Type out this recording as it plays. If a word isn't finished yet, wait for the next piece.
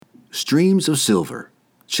Streams of Silver,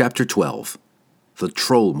 Chapter 12, The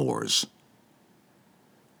Trollmoors.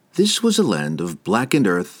 This was a land of blackened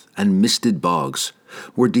earth and misted bogs,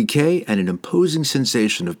 where decay and an imposing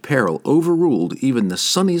sensation of peril overruled even the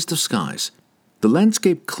sunniest of skies. The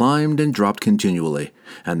landscape climbed and dropped continually,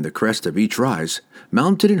 and the crest of each rise,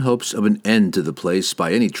 mounted in hopes of an end to the place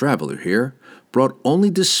by any traveler here, brought only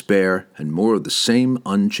despair and more of the same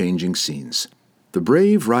unchanging scenes. The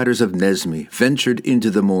brave riders of Nesme ventured into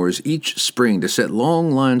the moors each spring to set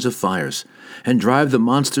long lines of fires and drive the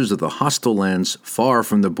monsters of the hostile lands far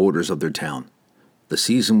from the borders of their town. The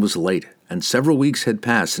season was late, and several weeks had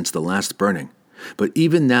passed since the last burning, but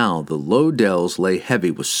even now the low dells lay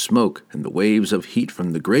heavy with smoke, and the waves of heat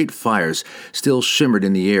from the great fires still shimmered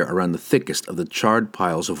in the air around the thickest of the charred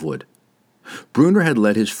piles of wood. Bruner had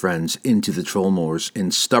led his friends into the Trollmoors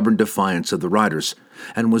in stubborn defiance of the riders,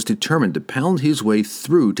 and was determined to pound his way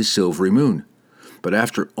through to Silvery Moon. But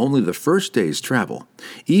after only the first day's travel,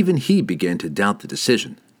 even he began to doubt the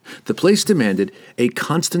decision. The place demanded a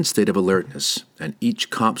constant state of alertness, and each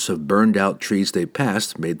copse of burned-out trees they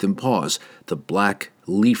passed made them pause, the black,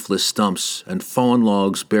 leafless stumps and fallen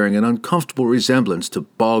logs bearing an uncomfortable resemblance to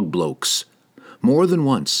bog blokes. More than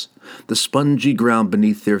once, the spongy ground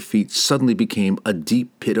beneath their feet suddenly became a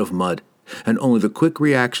deep pit of mud, and only the quick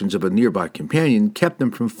reactions of a nearby companion kept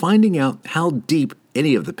them from finding out how deep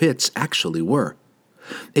any of the pits actually were.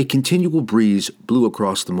 A continual breeze blew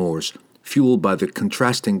across the moors, fueled by the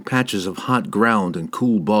contrasting patches of hot ground and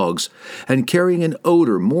cool bogs, and carrying an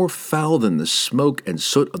odor more foul than the smoke and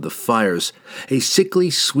soot of the fires, a sickly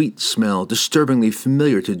sweet smell disturbingly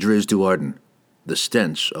familiar to Drizzt Do'Urden, the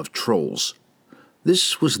stench of trolls.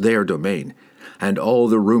 This was their domain, and all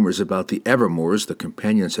the rumors about the Evermoors the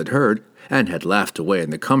companions had heard, and had laughed away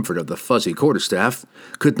in the comfort of the fuzzy quarterstaff,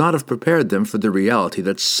 could not have prepared them for the reality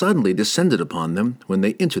that suddenly descended upon them when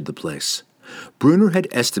they entered the place. Bruner had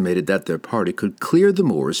estimated that their party could clear the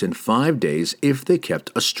moors in 5 days if they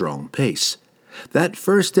kept a strong pace. That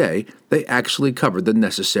first day they actually covered the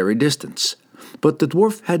necessary distance, but the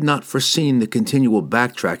dwarf had not foreseen the continual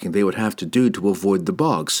backtracking they would have to do to avoid the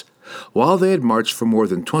bogs. While they had marched for more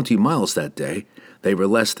than 20 miles that day, they were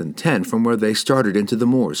less than 10 from where they started into the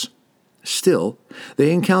moors. Still,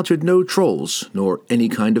 they encountered no trolls, nor any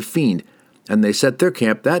kind of fiend, and they set their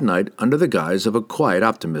camp that night under the guise of a quiet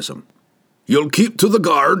optimism. "You'll keep to the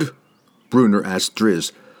guard?" Bruner asked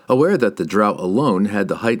Drizzt, aware that the drow alone had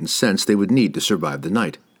the heightened sense they would need to survive the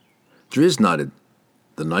night. Drizzt nodded.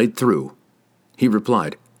 "The night through," he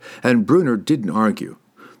replied, and Bruner didn't argue.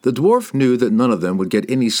 The dwarf knew that none of them would get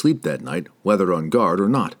any sleep that night, whether on guard or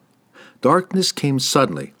not. Darkness came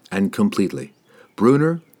suddenly and completely.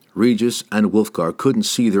 Bruner, Regis, and Wulfgar couldn't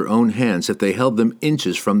see their own hands if they held them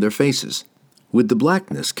inches from their faces. With the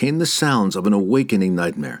blackness came the sounds of an awakening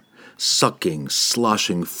nightmare. Sucking,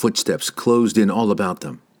 sloshing footsteps closed in all about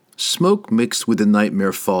them. Smoke mixed with the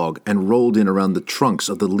nightmare fog and rolled in around the trunks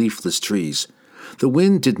of the leafless trees. The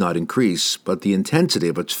wind did not increase, but the intensity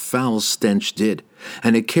of its foul stench did,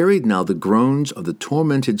 and it carried now the groans of the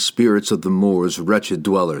tormented spirits of the moors' wretched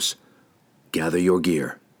dwellers. "Gather your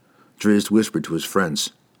gear," Drizzt whispered to his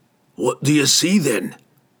friends. "What do you see, then?"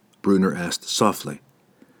 Bruner asked softly.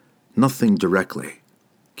 "Nothing directly,"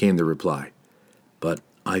 came the reply, "but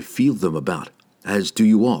I feel them about, as do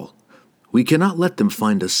you all. We cannot let them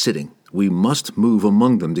find us sitting. We must move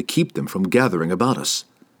among them to keep them from gathering about us."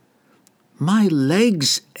 "My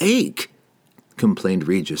legs ache," complained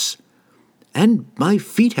Regis, "and my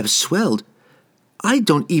feet have swelled. I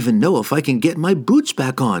don't even know if I can get my boots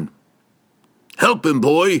back on." "Help him,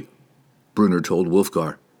 boy," Bruner told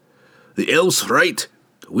Wulfgar. "The elf's right.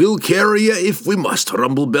 We'll carry you if we must,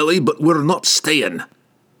 Rumblebelly, but we're not staying."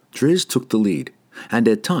 Drizzt took the lead, and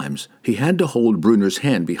at times he had to hold Bruner's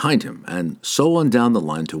hand behind him, and so on down the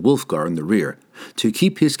line to Wulfgar in the rear, to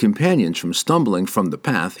keep his companions from stumbling from the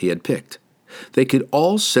path he had picked. They could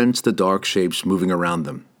all sense the dark shapes moving around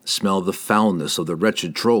them, smell the foulness of the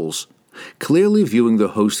wretched trolls. Clearly viewing the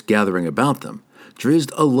host gathering about them,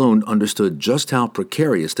 Drizzt alone understood just how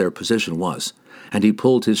precarious their position was, and he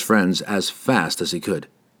pulled his friends as fast as he could.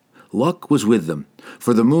 Luck was with them,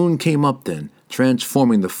 for the moon came up then,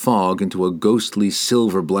 transforming the fog into a ghostly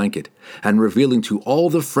silver blanket, and revealing to all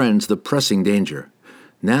the friends the pressing danger.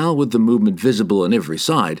 Now, with the movement visible on every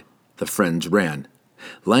side, the friends ran.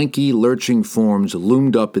 Lanky, lurching forms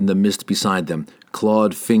loomed up in the mist beside them,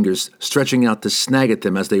 clawed fingers stretching out to snag at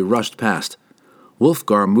them as they rushed past.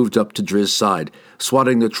 Wulfgar moved up to Drizzt's side,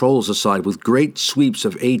 swatting the trolls aside with great sweeps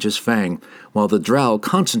of Aegis Fang, while the drow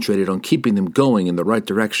concentrated on keeping them going in the right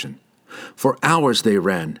direction. For hours they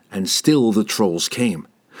ran, and still the trolls came.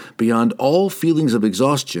 Beyond all feelings of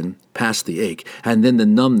exhaustion, past the ache, and then the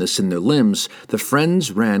numbness in their limbs, the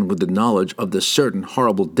friends ran with the knowledge of the certain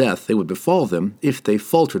horrible death that would befall them if they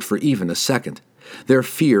faltered for even a second, their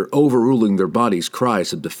fear overruling their bodies'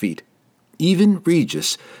 cries of defeat. Even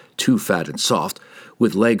Regis, too fat and soft,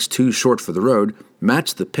 with legs too short for the road,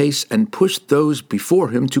 matched the pace and pushed those before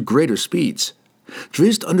him to greater speeds.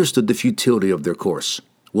 Drizzt understood the futility of their course.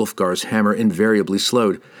 Wulfgar's hammer invariably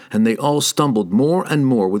slowed, and they all stumbled more and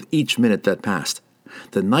more with each minute that passed.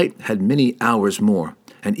 The night had many hours more,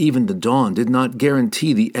 and even the dawn did not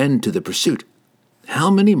guarantee the end to the pursuit. How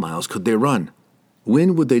many miles could they run?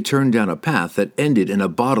 When would they turn down a path that ended in a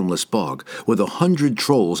bottomless bog, with 100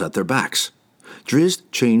 trolls at their backs? Drizzt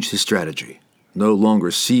changed his strategy. No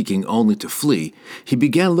longer seeking only to flee, he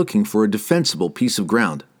began looking for a defensible piece of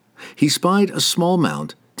ground. He spied a small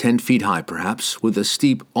mound, 10 feet high perhaps, with a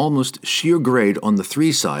steep, almost sheer grade on the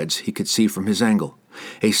 3 sides he could see from his angle.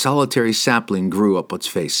 A solitary sapling grew up its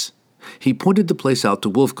face. He pointed the place out to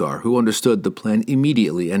Wulfgar, who understood the plan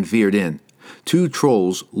immediately and veered in. 2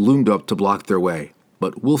 trolls loomed up to block their way,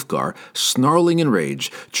 but Wulfgar, snarling in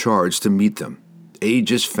rage, charged to meet them.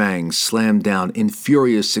 Aegis fangs slammed down in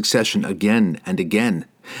furious succession again and again,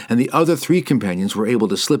 and the other 3 companions were able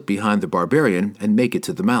to slip behind the barbarian and make it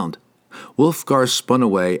to the mound. Wulfgar spun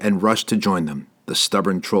away and rushed to join them, the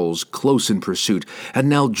stubborn trolls close in pursuit, and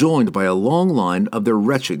now joined by a long line of their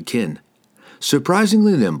wretched kin.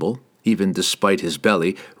 Surprisingly nimble, even despite his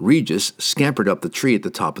belly, Regis scampered up the tree at the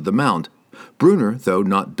top of the mound. Brunner, though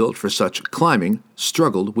not built for such climbing,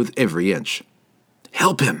 struggled with every inch.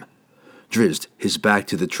 "Help him!" Drizzt, his back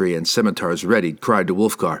to the tree and scimitars ready, cried to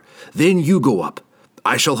Wulfgar. "Then you go up.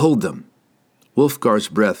 I shall hold them." Wulfgar's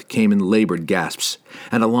breath came in labored gasps,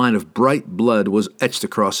 and a line of bright blood was etched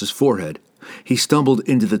across his forehead. He stumbled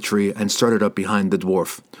into the tree and started up behind the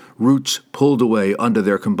dwarf. Roots pulled away under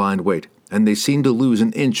their combined weight, and they seemed to lose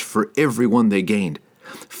an inch for every one they gained.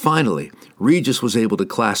 Finally, Regis was able to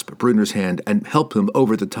clasp Brunner's hand and help him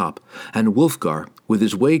over the top, and Wulfgar, with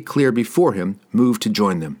his way clear before him, moved to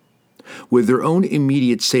join them. With their own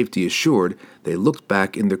immediate safety assured, they looked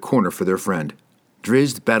back in their corner for their friend.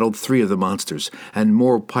 Drizzt battled 3 of the monsters, and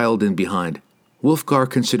more piled in behind. Wulfgar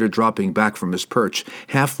considered dropping back from his perch,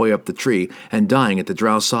 halfway up the tree, and dying at the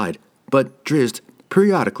drow's side. But Drizzt,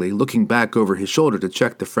 periodically looking back over his shoulder to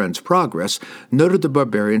check the friend's progress, noted the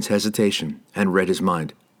barbarian's hesitation, and read his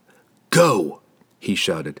mind. "Go!" he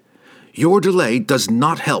shouted. "Your delay does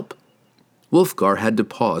not help." Wulfgar had to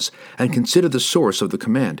pause and consider the source of the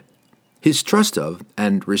command. His trust of,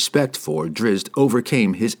 and respect for, Drizzt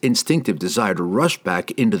overcame his instinctive desire to rush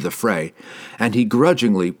back into the fray, and he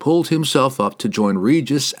grudgingly pulled himself up to join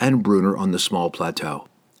Regis and Brunner on the small plateau.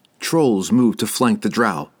 Trolls moved to flank the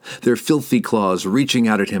drow, their filthy claws reaching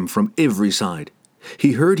out at him from every side.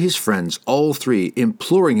 He heard his friends, all 3,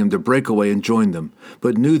 imploring him to break away and join them,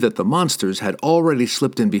 but knew that the monsters had already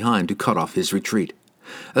slipped in behind to cut off his retreat.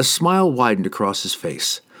 A smile widened across his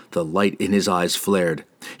face. The light in his eyes flared.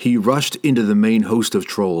 He rushed into the main host of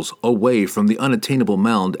trolls, away from the unattainable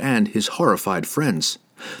mound and his horrified friends.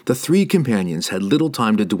 The 3 companions had little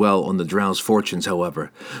time to dwell on the drow's fortunes,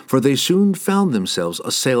 however, for they soon found themselves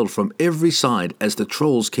assailed from every side as the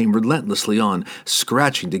trolls came relentlessly on,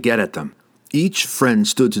 scratching to get at them. Each friend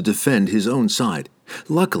stood to defend his own side.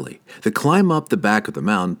 Luckily, the climb up the back of the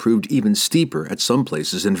mound proved even steeper, at some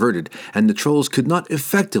places inverted, and the trolls could not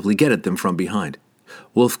effectively get at them from behind.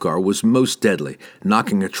 Wulfgar was most deadly,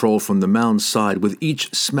 knocking a troll from the mound's side with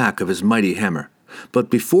each smack of his mighty hammer. But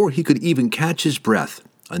before he could even catch his breath,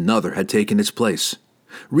 another had taken its place.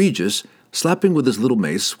 Regis, slapping with his little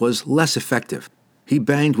mace, was less effective. He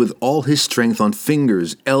banged with all his strength on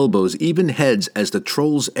fingers, elbows, even heads as the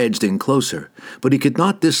trolls edged in closer, but he could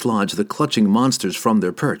not dislodge the clutching monsters from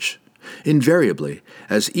their perch. Invariably,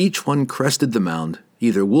 as each one crested the mound,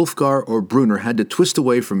 either Wulfgar or Brunner had to twist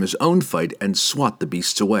away from his own fight and swat the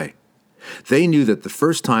beasts away. They knew that the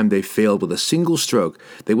first time they failed with a single stroke,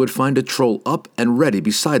 they would find a troll up and ready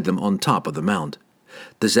beside them on top of the mound.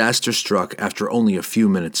 Disaster struck after only a few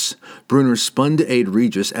minutes. Brunner spun to aid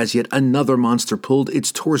Regis as yet another monster pulled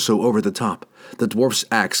its torso over the top. The dwarf's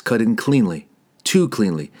axe cut in cleanly. Too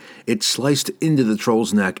cleanly. It sliced into the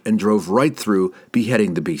troll's neck and drove right through,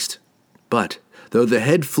 beheading the beast. But, though the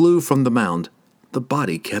head flew from the mound, the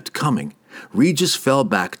body kept coming. Regis fell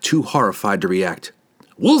back, too horrified to react.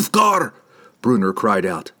 "Wulfgar!" Brunner cried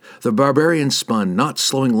out. The barbarian spun, not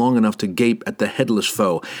slowing long enough to gape at the headless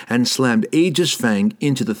foe, and slammed Aegis Fang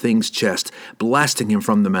into the thing's chest, blasting him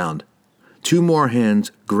from the mound. 2 more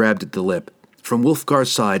hands grabbed at the lip. From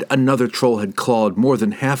Wulfgar's side, another troll had clawed more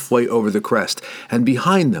than halfway over the crest, and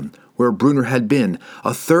behind them Where Brunner had been,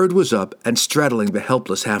 a third was up and straddling the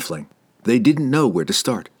helpless halfling. They didn't know where to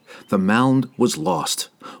start. The mound was lost.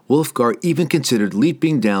 Wulfgar even considered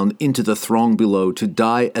leaping down into the throng below to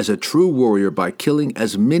die as a true warrior by killing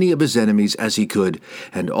as many of his enemies as he could,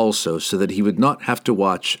 and also so that he would not have to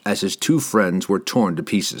watch as his two friends were torn to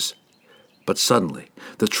pieces. But suddenly,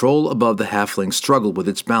 the troll above the halfling struggled with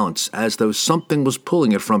its balance as though something was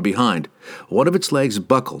pulling it from behind. One of its legs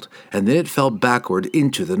buckled, and then it fell backward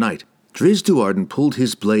into the night. Drizzt Do'Urden pulled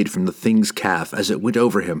his blade from the thing's calf as it went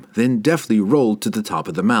over him, then deftly rolled to the top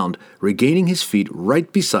of the mound, regaining his feet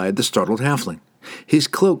right beside the startled halfling. His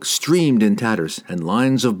cloak streamed in tatters, and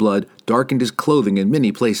lines of blood darkened his clothing in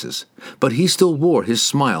many places. But he still wore his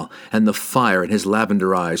smile, and the fire in his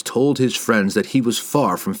lavender eyes told his friends that he was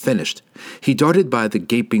far from finished. He darted by the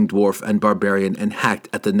gaping dwarf and barbarian and hacked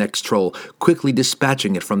at the next troll, quickly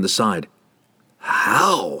dispatching it from the side.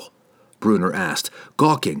 "How?" Brunner asked,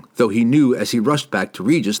 gawking, though he knew as he rushed back to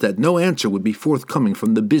Regis that no answer would be forthcoming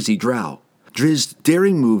from the busy drow. Drizzt's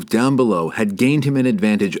daring move down below had gained him an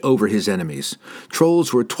advantage over his enemies.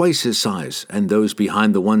 Trolls were twice his size, and those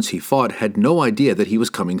behind the ones he fought had no idea that he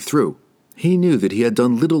was coming through. He knew that he had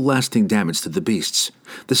done little lasting damage to the beasts.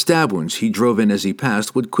 The stab wounds he drove in as he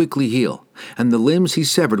passed would quickly heal, and the limbs he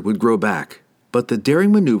severed would grow back. But the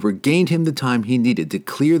daring maneuver gained him the time he needed to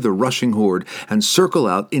clear the rushing horde and circle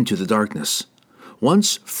out into the darkness.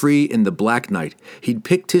 Once free in the black night, he'd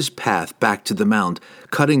picked his path back to the mound,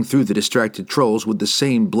 cutting through the distracted trolls with the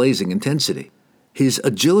same blazing intensity. His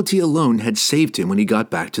agility alone had saved him when he got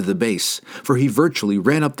back to the base, for he virtually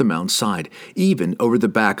ran up the mound's side, even over the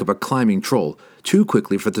back of a climbing troll, too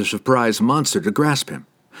quickly for the surprised monster to grasp him.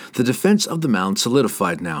 The defense of the mound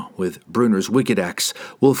solidified now, with Brunner's wicked axe,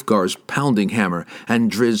 Wulfgar's pounding hammer, and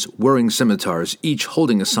Drizzt's whirring scimitars each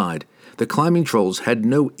holding a side. The climbing trolls had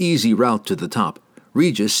no easy route to the top.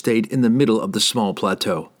 Regis stayed in the middle of the small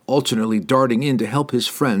plateau, alternately darting in to help his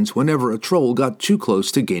friends whenever a troll got too close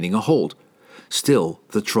to gaining a hold. Still,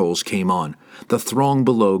 the trolls came on, the throng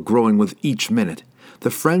below growing with each minute. The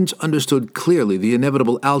friends understood clearly the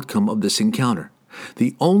inevitable outcome of this encounter.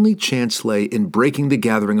 The only chance lay in breaking the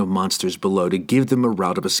gathering of monsters below to give them a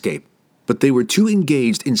route of escape. But they were too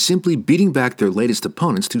engaged in simply beating back their latest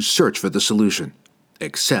opponents to search for the solution.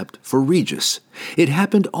 Except for Regis. It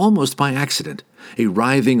happened almost by accident. A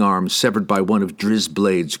writhing arm severed by one of Drizzt's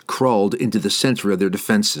blades crawled into the center of their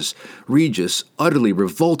defenses. Regis, utterly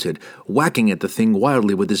revolted, whacking at the thing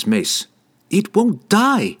wildly with his mace. "It won't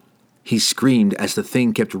die!" he screamed as the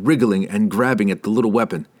thing kept wriggling and grabbing at the little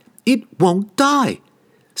weapon. "It won't die!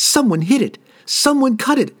 Someone hit it! Someone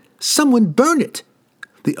cut it! Someone burn it!"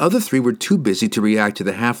 The other three were too busy to react to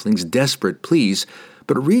the halfling's desperate pleas,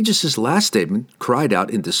 but Regis's last statement, cried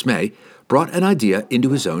out in dismay, brought an idea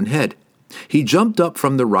into his own head. He jumped up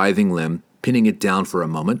from the writhing limb, pinning it down for a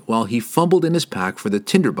moment while he fumbled in his pack for the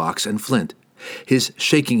tinderbox and flint. His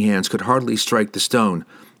shaking hands could hardly strike the stone,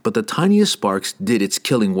 but the tiniest sparks did its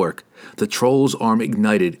killing work. The troll's arm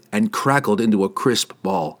ignited and crackled into a crisp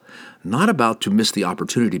ball. Not about to miss the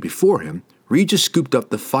opportunity before him, Regis scooped up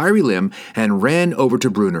the fiery limb and ran over to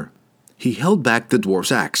Brunner. He held back the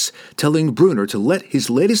dwarf's axe, telling Brunner to let his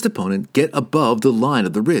latest opponent get above the line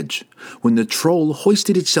of the ridge. When the troll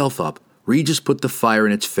hoisted itself up, Regis put the fire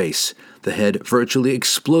in its face. The head virtually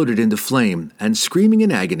exploded into flame, and screaming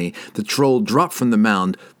in agony, the troll dropped from the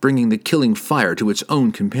mound, bringing the killing fire to its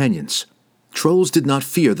own companions. Trolls did not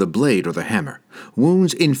fear the blade or the hammer.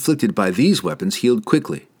 Wounds inflicted by these weapons healed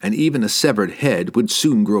quickly, and even a severed head would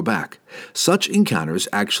soon grow back. Such encounters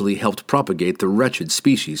actually helped propagate the wretched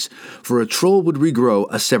species, for a troll would regrow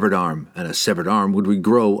a severed arm, and a severed arm would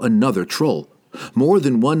regrow another troll. More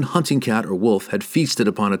than one hunting cat or wolf had feasted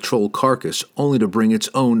upon a troll carcass only to bring its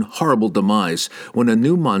own horrible demise when a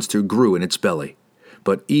new monster grew in its belly.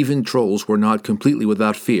 But even trolls were not completely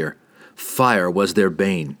without fear. Fire was their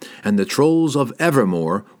bane, and the trolls of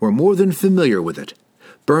Evermore were more than familiar with it.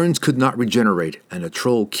 Burns could not regenerate, and a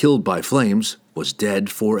troll killed by flames was dead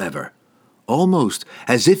forever. Almost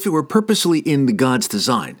as if it were purposely in the god's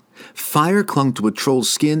design, fire clung to a troll's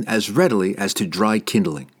skin as readily as to dry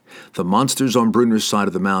kindling. The monsters on Brunner's side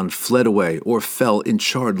of the mound fled away or fell in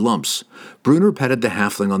charred lumps. Brunner patted the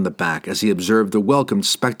halfling on the back as he observed the welcomed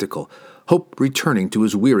spectacle, hope returning to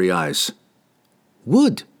his weary eyes.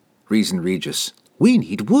 "Wood," reasoned Regis. "We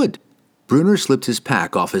need wood." Brunner slipped his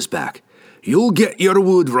pack off his back. "You'll get your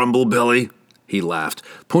wood, Rumblebelly," he laughed,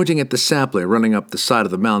 pointing at the sapling running up the side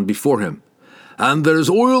of the mound before him. "And there's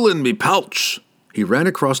oil in me pouch." He ran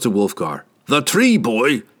across to Wulfgar. "The tree,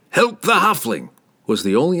 boy. Help the halfling," was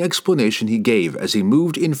the only explanation he gave as he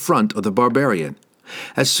moved in front of the barbarian.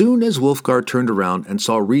 As soon as Wulfgar turned around and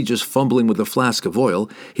saw Regis fumbling with a flask of oil,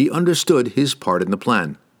 he understood his part in the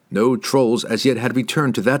plan. No trolls as yet had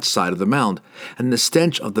returned to that side of the mound, and the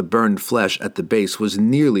stench of the burned flesh at the base was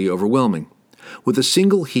nearly overwhelming. With a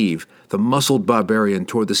single heave, the muscled barbarian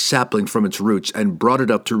tore the sapling from its roots and brought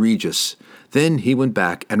it up to Regis. Then he went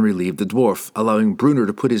back and relieved the dwarf, allowing Brunner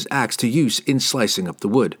to put his axe to use in slicing up the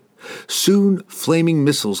wood. Soon, flaming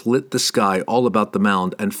missiles lit the sky all about the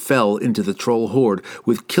mound and fell into the troll horde,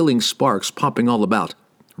 with killing sparks popping all about.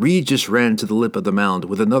 Regis ran to the lip of the mound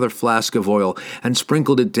with another flask of oil and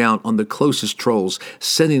sprinkled it down on the closest trolls,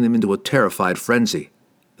 sending them into a terrified frenzy.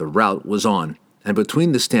 The rout was on, and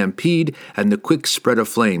between the stampede and the quick spread of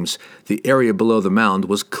flames, the area below the mound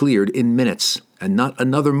was cleared in minutes, and not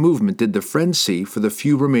another movement did the friends see for the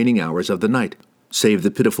few remaining hours of the night, save the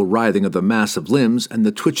pitiful writhing of the mass of limbs and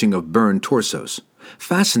the twitching of burned torsos.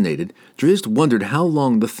 Fascinated, Drizzt wondered how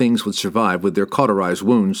long the things would survive with their cauterized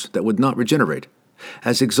wounds that would not regenerate.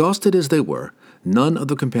 As exhausted as they were, none of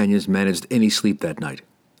the companions managed any sleep that night.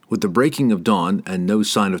 With the breaking of dawn and no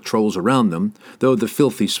sign of trolls around them, though the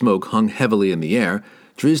filthy smoke hung heavily in the air,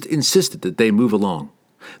 Drizzt insisted that they move along.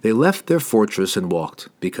 They left their fortress and walked,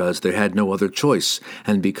 because they had no other choice,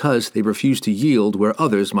 and because they refused to yield where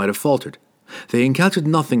others might have faltered. They encountered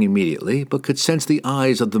nothing immediately, but could sense the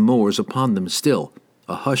eyes of the Moors upon them still,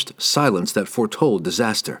 a hushed silence that foretold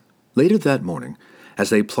disaster. Later that morning, as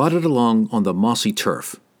they plodded along on the mossy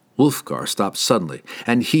turf, Wulfgar stopped suddenly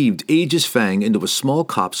and heaved Aegis Fang into a small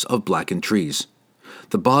copse of blackened trees.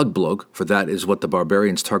 The Bogblug, for that is what the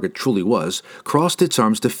barbarian's target truly was, crossed its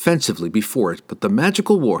arms defensively before it, but the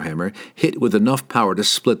magical warhammer hit with enough power to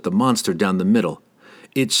split the monster down the middle.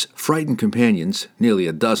 Its frightened companions, nearly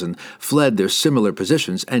a dozen, fled their similar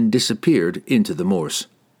positions and disappeared into the moors.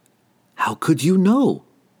 "How could you know?"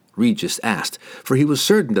 Regis asked, for he was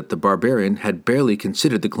certain that the barbarian had barely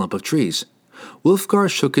considered the clump of trees. Wulfgar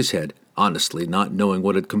shook his head, honestly not knowing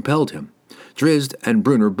what had compelled him. Drizzt and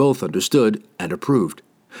Brunner both understood and approved.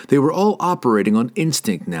 They were all operating on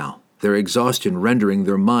instinct now, their exhaustion rendering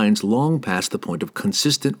their minds long past the point of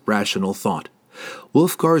consistent, rational thought.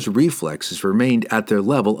 Wulfgar's reflexes remained at their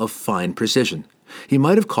level of fine precision. He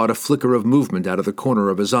might have caught a flicker of movement out of the corner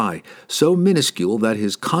of his eye, so minuscule that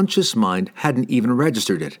his conscious mind hadn't even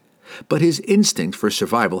registered it. But his instinct for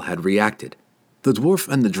survival had reacted. The dwarf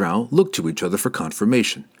and the drow looked to each other for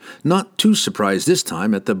confirmation, not too surprised this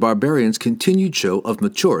time at the barbarian's continued show of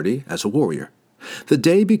maturity as a warrior. The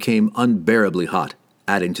day became unbearably hot,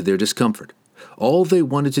 adding to their discomfort. All they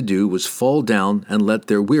wanted to do was fall down and let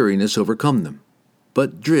their weariness overcome them.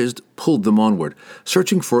 But Drizzt pulled them onward,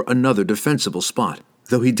 searching for another defensible spot,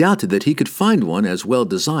 though he doubted that he could find one as well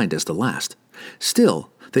designed as the last. Still,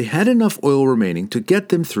 they had enough oil remaining to get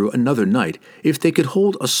them through another night if they could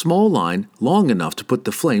hold a small line long enough to put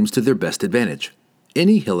the flames to their best advantage.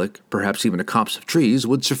 Any hillock, perhaps even a copse of trees,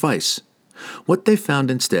 would suffice. What they found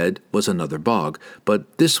instead was another bog,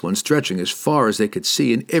 but this one stretching as far as they could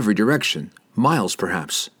see in every direction, miles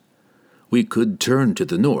perhaps. "We could turn to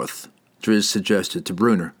the north," Drizzt suggested to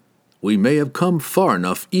Brunner. "We may have come far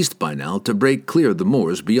enough east by now to break clear the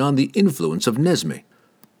moors beyond the influence of Nesme."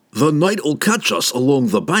 "The night'll catch us along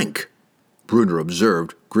the bank," Brunner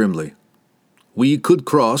observed grimly. "We could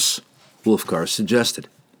cross," Wulfgar suggested.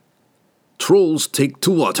 "Trolls take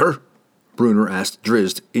to water?" Brunner asked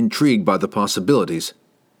Drizzt, intrigued by the possibilities.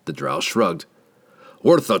 The drow shrugged.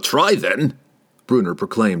 "Worth a try, then," Brunner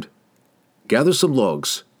proclaimed. "Gather some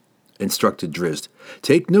logs," instructed Drizzt.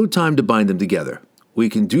 "Take no time to bind them together. We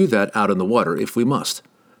can do that out on the water if we must."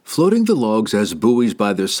 Floating the logs as buoys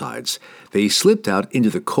by their sides, they slipped out into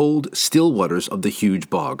the cold, still waters of the huge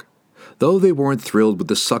bog. Though they weren't thrilled with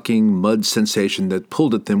the sucking, mud sensation that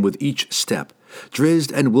pulled at them with each step,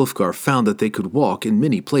 Drizzt and Wulfgar found that they could walk in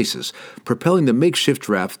many places, propelling the makeshift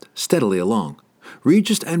raft steadily along.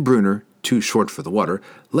 Regis and Brunner, too short for the water,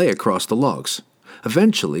 lay across the logs.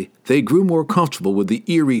 Eventually, they grew more comfortable with the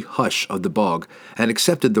eerie hush of the bog and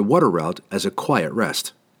accepted the water route as a quiet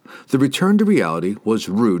rest. The return to reality was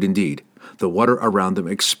rude indeed. The water around them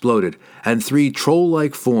exploded, and 3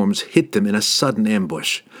 troll-like forms hit them in a sudden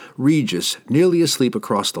ambush. Regis, nearly asleep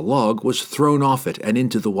across the log, was thrown off it and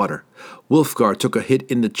into the water. Wulfgar took a hit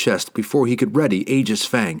in the chest before he could ready Aegis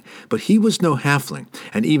Fang, but he was no halfling,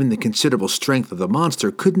 and even the considerable strength of the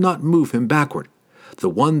monster could not move him backward. The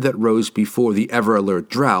one that rose before the ever-alert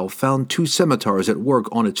drow found 2 scimitars at work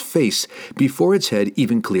on its face before its head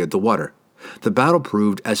even cleared the water. The battle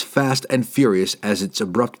proved as fast and furious as its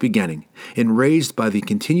abrupt beginning. Enraged by the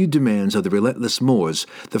continued demands of the relentless Moors,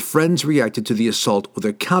 the friends reacted to the assault with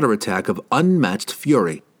a counterattack of unmatched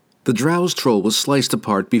fury. The drow's troll was sliced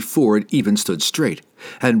apart before it even stood straight,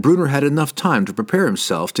 and Brunner had enough time to prepare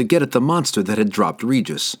himself to get at the monster that had dropped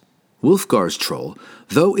Regis. Wulfgar's troll,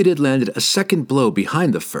 though it had landed a second blow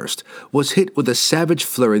behind the first, was hit with a savage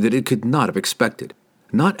flurry that it could not have expected.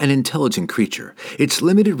 Not an intelligent creature, its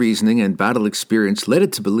limited reasoning and battle experience led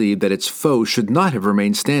it to believe that its foe should not have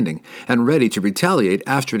remained standing and ready to retaliate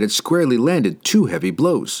after it had squarely landed 2 heavy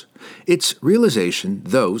blows. Its realization,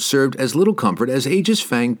 though, served as little comfort as Aegis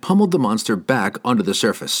Fang pummeled the monster back onto the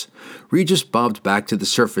surface. Regis bobbed back to the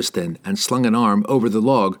surface then and slung an arm over the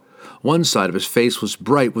log. One side of his face was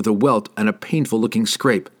bright with a welt and a painful-looking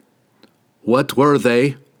scrape. "What were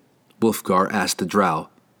they?" Wulfgar asked the drow.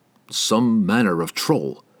 "Some manner of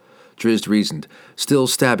troll," Drizzt reasoned, still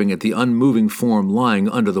stabbing at the unmoving form lying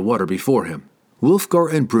under the water before him. Wulfgar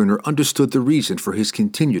and Brunner understood the reason for his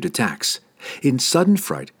continued attacks. In sudden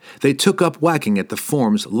fright, they took up whacking at the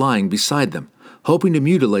forms lying beside them, hoping to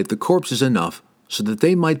mutilate the corpses enough so that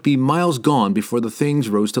they might be miles gone before the things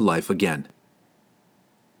rose to life again.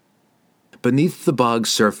 Beneath the bog's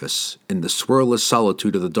surface, in the swirlless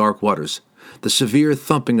solitude of the dark waters, the severe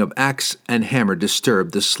thumping of axe and hammer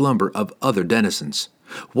disturbed the slumber of other denizens.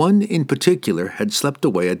 One in particular had slept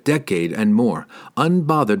away a decade and more,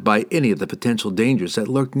 unbothered by any of the potential dangers that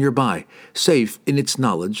lurked nearby, safe in its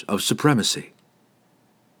knowledge of supremacy.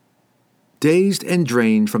 Dazed and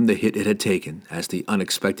drained from the hit it had taken, as the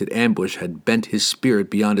unexpected ambush had bent his spirit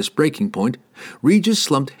beyond its breaking point, Regis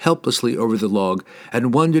slumped helplessly over the log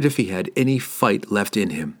and wondered if he had any fight left in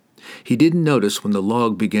him. He didn't notice when the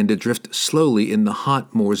log began to drift slowly in the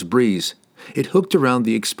hot moor's breeze. It hooked around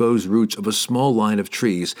the exposed roots of a small line of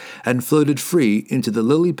trees and floated free into the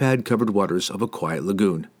lily-pad-covered waters of a quiet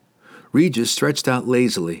lagoon. Regis stretched out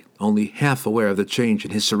lazily, only half aware of the change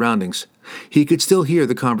in his surroundings. He could still hear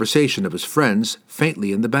the conversation of his friends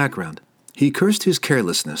faintly in the background. He cursed his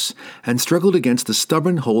carelessness and struggled against the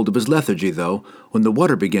stubborn hold of his lethargy, though, when the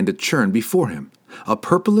water began to churn before him. A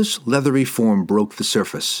purplish, leathery form broke the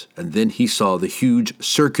surface, and then he saw the huge,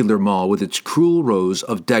 circular maw with its cruel rows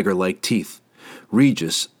of dagger-like teeth.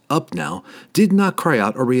 Regis, up now, did not cry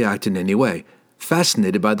out or react in any way,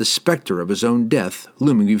 fascinated by the specter of his own death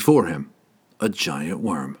looming before him. A giant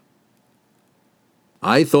worm.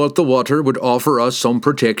 "I thought the water would offer us some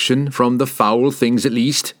protection from the foul things at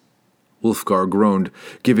least," Wulfgar groaned,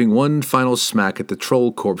 giving one final smack at the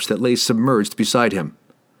troll corpse that lay submerged beside him.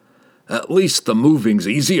 "At least the moving's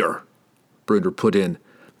easier," Brunner put in.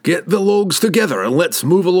 "Get the logs together and let's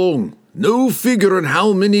move along. No figuring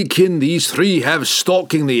how many kin these 3 have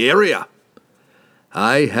stalking the area."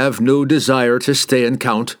 "I have no desire to stay and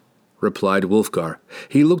count," replied Wulfgar.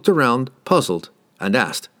 He looked around, puzzled, and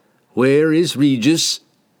asked, "Where is Regis?"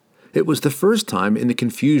 It was the first time in the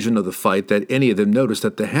confusion of the fight that any of them noticed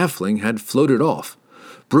that the halfling had floated off.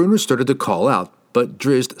 Brunner started to call out, but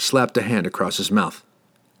Drizzt slapped a hand across his mouth.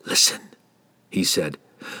 "Listen," he said.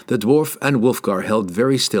 The dwarf and Wulfgar held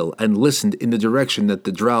very still and listened in the direction that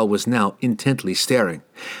the drow was now intently staring.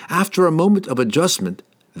 After a moment of adjustment,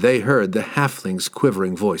 they heard the halfling's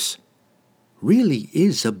quivering voice. "Really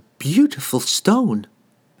is a beautiful stone,"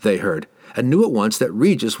 they heard, and knew at once that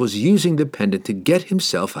Regis was using the pendant to get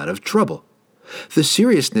himself out of trouble. The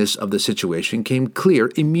seriousness of the situation came clear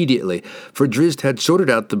immediately, for Drizzt had sorted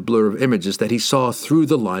out the blur of images that he saw through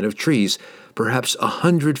the line of trees, perhaps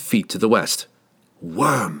 100 feet to the west.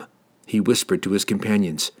 "Worm," he whispered to his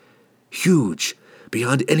companions. "Huge,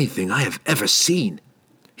 beyond anything I have ever seen."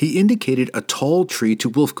 He indicated a tall tree to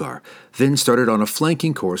Wulfgar, then started on a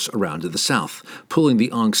flanking course around to the south, pulling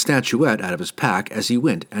the Ankh statuette out of his pack as he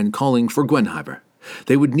went and calling for Gwenhwyvar.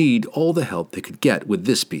 They would need all the help they could get with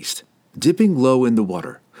this beast. Dipping low in the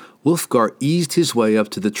water, Wulfgar eased his way up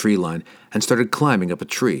to the tree line and started climbing up a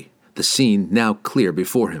tree, the scene now clear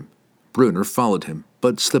before him. Brunner followed him,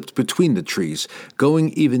 but slipped between the trees, going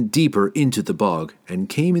even deeper into the bog, and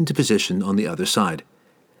came into position on the other side.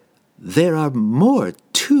 "There are more,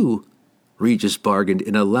 too," Regis bargained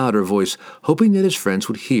in a louder voice, hoping that his friends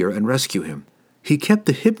would hear and rescue him. He kept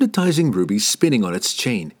the hypnotizing ruby spinning on its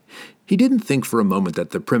chain. He didn't think for a moment that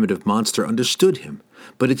the primitive monster understood him,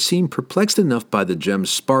 but it seemed perplexed enough by the gem's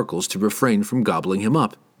sparkles to refrain from gobbling him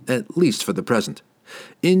up, at least for the present.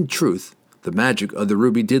 In truth, the magic of the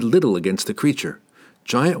ruby did little against the creature.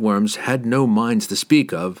 Giant worms had no minds to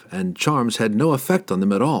speak of, and charms had no effect on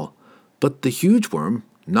them at all. But the huge worm,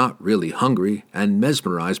 not really hungry and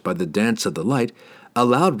mesmerized by the dance of the light,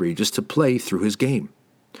 allowed Regis to play through his game.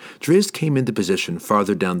 Drizzt came into position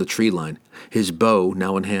farther down the tree line, his bow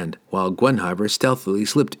now in hand, while Gwenhwyvar stealthily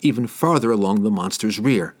slipped even farther along the monster's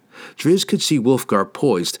rear. Drizzt could see Wulfgar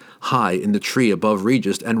poised, high in the tree above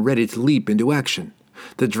Regis and ready to leap into action.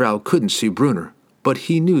 The drow couldn't see Brunner, but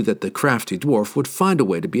he knew that the crafty dwarf would find a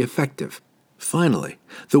way to be effective. Finally,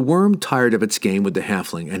 the worm tired of its game with the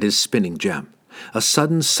halfling and his spinning gem. A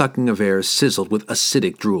sudden sucking of air sizzled with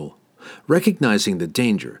acidic drool. Recognizing the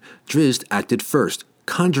danger, Drizzt acted first,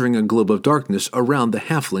 conjuring a globe of darkness around the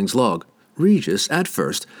halfling's log. Regis, at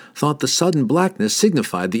first, thought the sudden blackness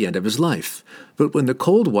signified the end of his life, but when the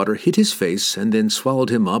cold water hit his face and then swallowed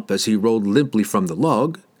him up as he rolled limply from the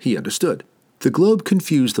log, he understood. The globe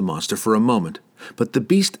confused the monster for a moment, but the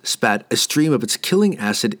beast spat a stream of its killing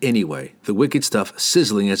acid anyway, the wicked stuff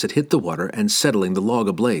sizzling as it hit the water and settling the log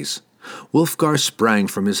ablaze. Wulfgar sprang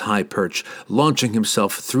from his high perch, launching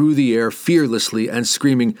himself through the air fearlessly and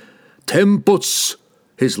screaming, "Tempus!"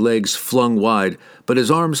 His legs flung wide, but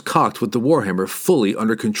his arms cocked with the warhammer fully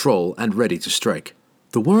under control and ready to strike.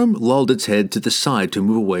 The worm lulled its head to the side to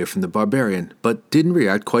move away from the barbarian, but didn't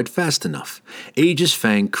react quite fast enough. Aegis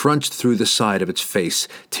Fang crunched through the side of its face,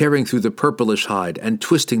 tearing through the purplish hide and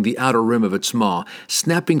twisting the outer rim of its maw,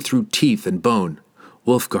 snapping through teeth and bone.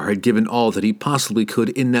 Wulfgar had given all that he possibly could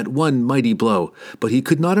in that one mighty blow, but he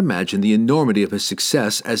could not imagine the enormity of his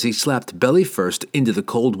success as he slapped belly first into the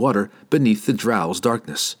cold water beneath the drow's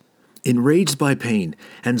darkness. Enraged by pain,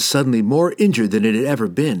 and suddenly more injured than it had ever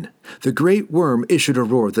been, the great worm issued a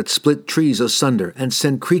roar that split trees asunder and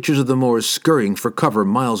sent creatures of the moors scurrying for cover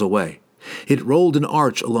miles away. It rolled an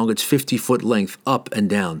arch along its 50-foot length up and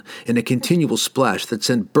down, in a continual splash that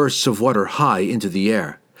sent bursts of water high into the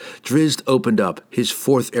air. Drizzt opened up, his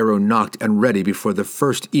fourth arrow nocked and ready before the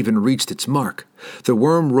first even reached its mark. The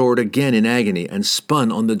worm roared again in agony and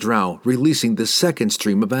spun on the drow, releasing the second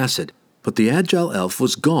stream of acid. But the agile elf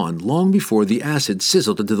was gone long before the acid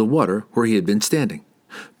sizzled into the water where he had been standing.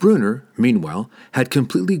 Brunner, meanwhile, had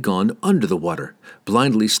completely gone under the water,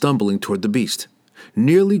 blindly stumbling toward the beast.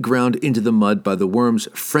 Nearly ground into the mud by the worm's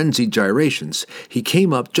frenzied gyrations, he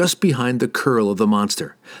came up just behind the curl of the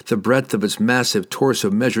monster. The breadth of its massive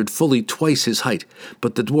torso measured fully twice his height,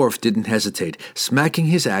 but the dwarf didn't hesitate, smacking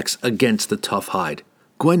his axe against the tough hide.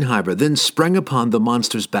 Gwenhwyvar then sprang upon the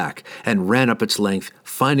monster's back and ran up its length,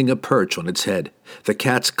 finding a perch on its head. The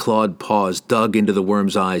cat's clawed paws dug into the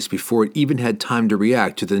worm's eyes before it even had time to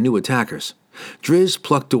react to the new attackers. Drizzt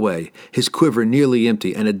plucked away, his quiver nearly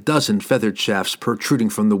empty and a dozen feathered shafts protruding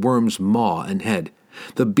from the worm's maw and head.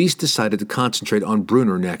 The beast decided to concentrate on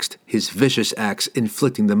Brunner next, his vicious axe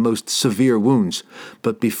inflicting the most severe wounds.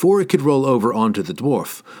 But before it could roll over onto the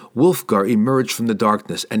dwarf, Wulfgar emerged from the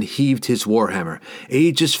darkness and heaved his warhammer.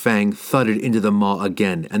 Aegis Fang thudded into the maw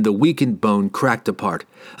again, and the weakened bone cracked apart.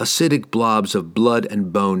 Acidic blobs of blood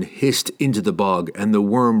and bone hissed into the bog, and the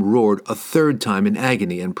worm roared a third time in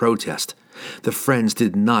agony and protest. The friends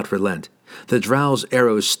did not relent. The drow's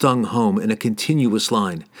arrows stung home in a continuous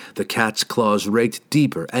line. The cat's claws raked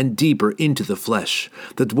deeper and deeper into the flesh.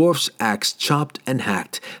 The dwarf's axe chopped and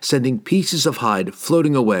hacked, sending pieces of hide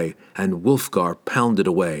floating away, and Wulfgar pounded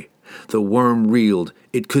away. The worm reeled.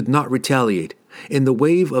 It could not retaliate. In the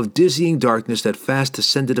wave of dizzying darkness that fast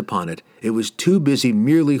descended upon it, it was too busy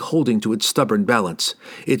merely holding to its stubborn balance.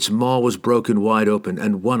 Its maw was broken wide open,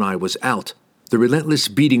 and one eye was out. The relentless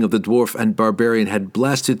beating of the dwarf and barbarian had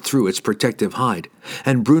blasted through its protective hide,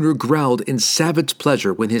 and Brunner growled in savage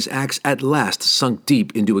pleasure when his axe at last sunk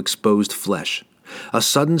deep into exposed flesh. A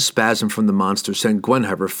sudden spasm from the monster sent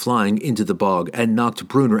Gwenhwyvar flying into the bog and knocked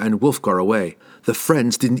Brunner and Wulfgar away. The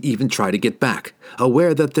friends didn't even try to get back,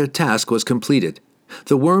 aware that their task was completed.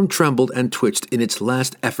 The worm trembled and twitched in its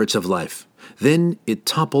last efforts of life. Then it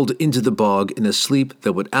toppled into the bog in a sleep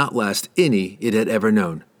that would outlast any it had ever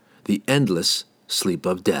known. The endless sleep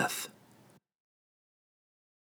of death.